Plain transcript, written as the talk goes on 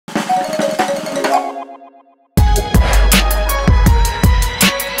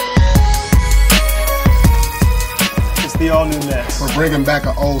We're bringing back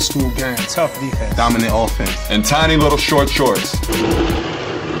an old school game. Tough defense. Dominant offense. And tiny little short shorts.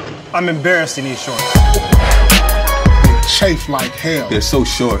 I'm embarrassed in these shorts. They chafe like hell. They're so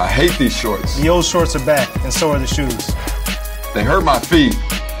short. I hate these shorts. The old shorts are back, and so are the shoes. They hurt my feet.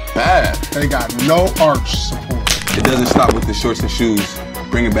 Bad. They got no arch support. It doesn't stop with the shorts and shoes.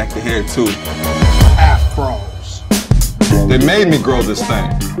 Bringing back the hair too. Afros. They made me grow this thing.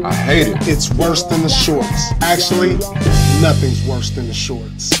 I hate it. It's worse than the shorts. Actually, nothing's worse than the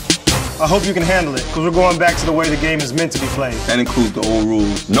shorts. I hope you can handle it, because we're going back to the way the game is meant to be played. That includes the old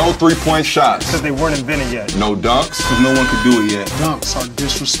rules. No three-point shots. Because they weren't invented yet. No dunks. Because no one could do it yet. Dunks are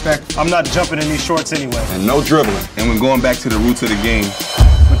disrespectful. I'm not jumping in these shorts anyway. And no dribbling. And we're going back to the roots of the game.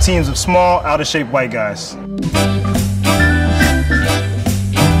 With teams of small, out-of-shape white guys. And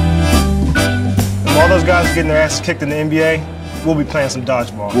while those guys are getting their asses kicked in the NBA, we'll be playing some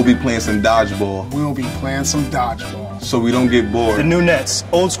dodgeball. We'll be playing some dodgeball. We'll be playing some dodgeball. So we don't get bored. The new Nets,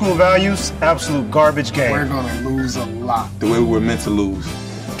 old school values, absolute garbage game. We're gonna lose a lot. The way we were meant to lose.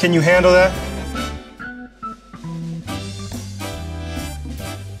 Can you handle that?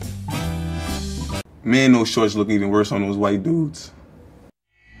 Man, those shorts look even worse on those white dudes.